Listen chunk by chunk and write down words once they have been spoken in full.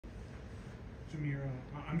Jamir,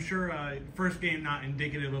 I'm sure first game not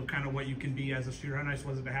indicative of kind of what you can be as a shooter. How nice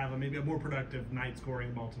was it to have maybe a more productive night scoring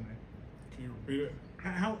the ball tonight? Can you repeat it?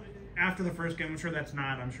 How after the first game, I'm sure that's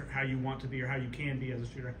not, I'm sure, how you want to be or how you can be as a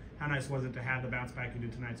shooter. How nice was it to have the bounce back you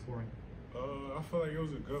did tonight scoring? I feel like it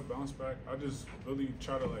was a good bounce back. I just really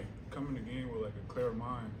try to like come in the game with like a clear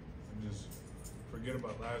mind and just forget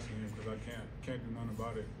about last game because I can't do nothing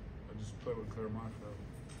about it. I just play with a clear mind forever.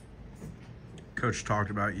 Coach talked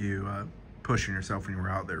about you pushing yourself when you were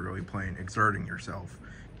out there, really playing, exerting yourself.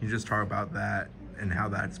 Can you just talk about that and how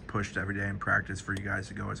that's pushed every day in practice for you guys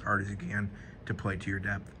to go as hard as you can to play to your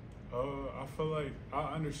depth? I feel like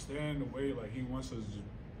I understand the way like he wants us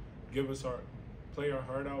to give us play our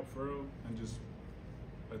heart out for real and just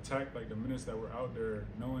attack like the minutes that we're out there,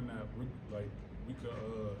 knowing that we could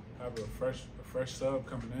have a fresh sub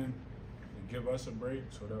coming in and give us a break,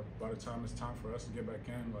 so that by the time it's time for us to get back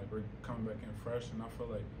in, like we're coming back in fresh. And I feel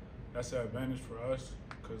like that's an advantage for us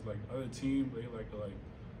because like other teams, they like to like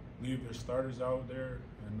leave their starters out there,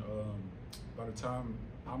 and by the time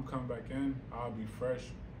I'm coming back in, I'll be fresh,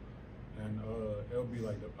 and it'll be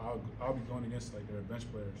like I'll be going against like their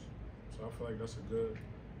bench players. So I feel like that's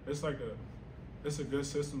it's a good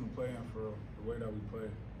system to play in for the way that we play.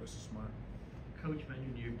 It's smart. Coach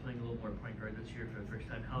mentioned you're playing a little more point guard this year for the first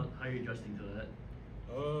time. How are you adjusting to that?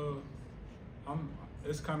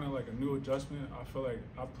 It's kind of like a new adjustment. I feel like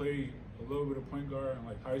I played a little bit of point guard in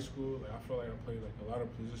like high school. Like I feel like I played like a lot of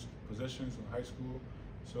positions in high school,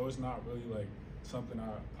 so it's not really like something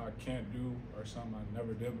I can't do or something I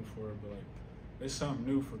never did before. But like it's something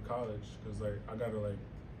new for college because like I gotta like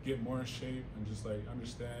get more in shape and just like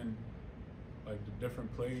understand like the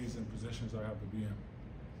different plays and positions I have to be in.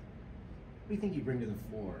 What do you think you bring to the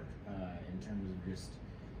floor in terms of just,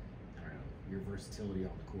 I don't know, your versatility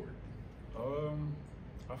on the court?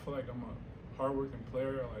 I feel like I'm a hardworking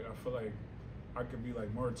player. Like I feel like I could be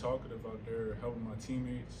like more talkative out there, helping my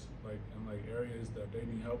teammates like in like areas that they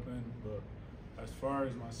need help in. But as far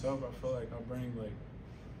as myself, I feel like I bring like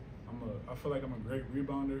I feel like I'm a great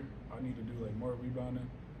rebounder. I need to do like more rebounding,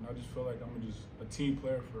 and I just feel like I'm just a team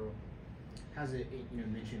player for real. How's it,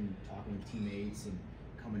 mentioned talking with teammates and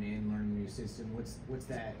coming in, learning a new system. What's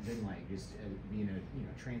that been like? Just being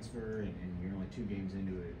a transfer and you're only 2 games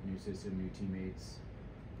into a new system, new teammates.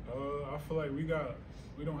 I feel like we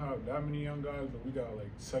don't have that many young guys, but we got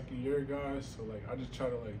like second year guys. So like I just try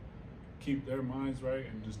to like keep their minds right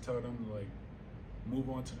and just tell them to like move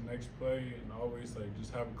on to the next play and always like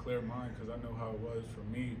just have a clear mind, because I know how it was for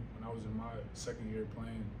me when I was in my second year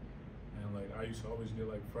playing, and like I used to always get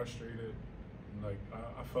like frustrated, and like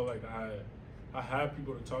I felt like I had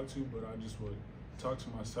people to talk to, but I just would talk to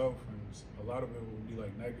myself, and a lot of it would be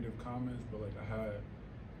like negative comments, but like I had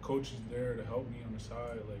coaches there to help me on the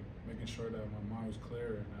side, like making sure that my mind was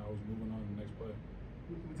clear and I was moving on to the next play.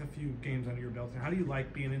 With a few games under your belt, how do you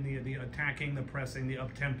like being in the attacking, the pressing, the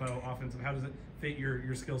up-tempo offensive? How does it fit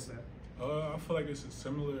your skill set? I feel like it's a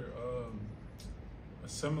similar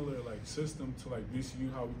like system to like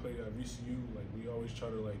VCU, how we played at VCU. Like we always try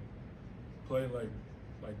to like play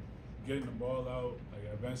like getting the ball out,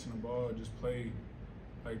 like advancing the ball, just play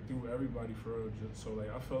like through everybody for real. So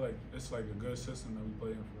like I feel like it's like a good system that we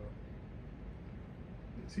play in for real.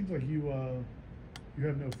 It seems like you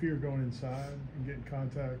have no fear going inside and getting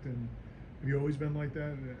contact. And have you always been like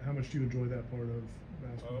that? How much do you enjoy that part of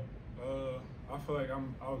basketball? I feel like I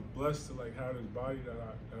was blessed to like have this body that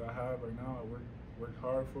I have right now. I worked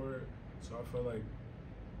hard for it, so I feel like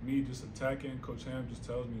me just attacking. Coach Ham just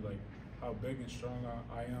tells me like how big and strong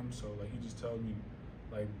I am. So like he just tells me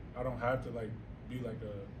like I don't have to like be like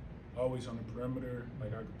always on the perimeter.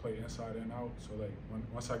 Like I could play inside and out. So like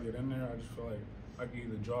once I get in there, I just feel like I can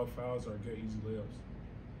either draw fouls or get easy layups.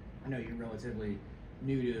 I know you're relatively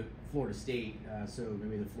new to Florida State, so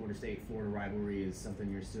maybe the Florida State-Florida rivalry is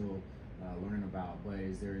something you're still learning about. But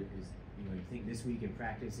you think this week in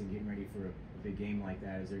practice and getting ready for a big game like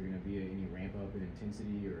that, is there going to be any ramp up in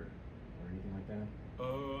intensity or anything like that?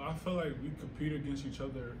 I feel like we compete against each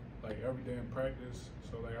other like every day in practice.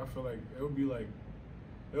 So like I feel like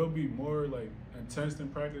it'll be more like intense than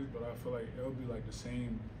practice, but I feel like it'll be like the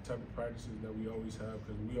same type of practices that we always have,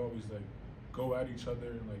 because we always like go at each other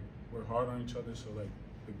and like we're hard on each other. So like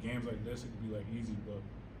the games like this, it could be like easy, but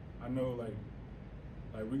I know like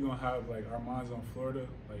we're gonna have like our minds on Florida,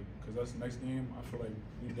 like because that's the next game. I feel like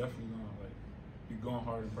we definitely gonna like be going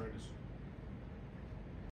hard in practice.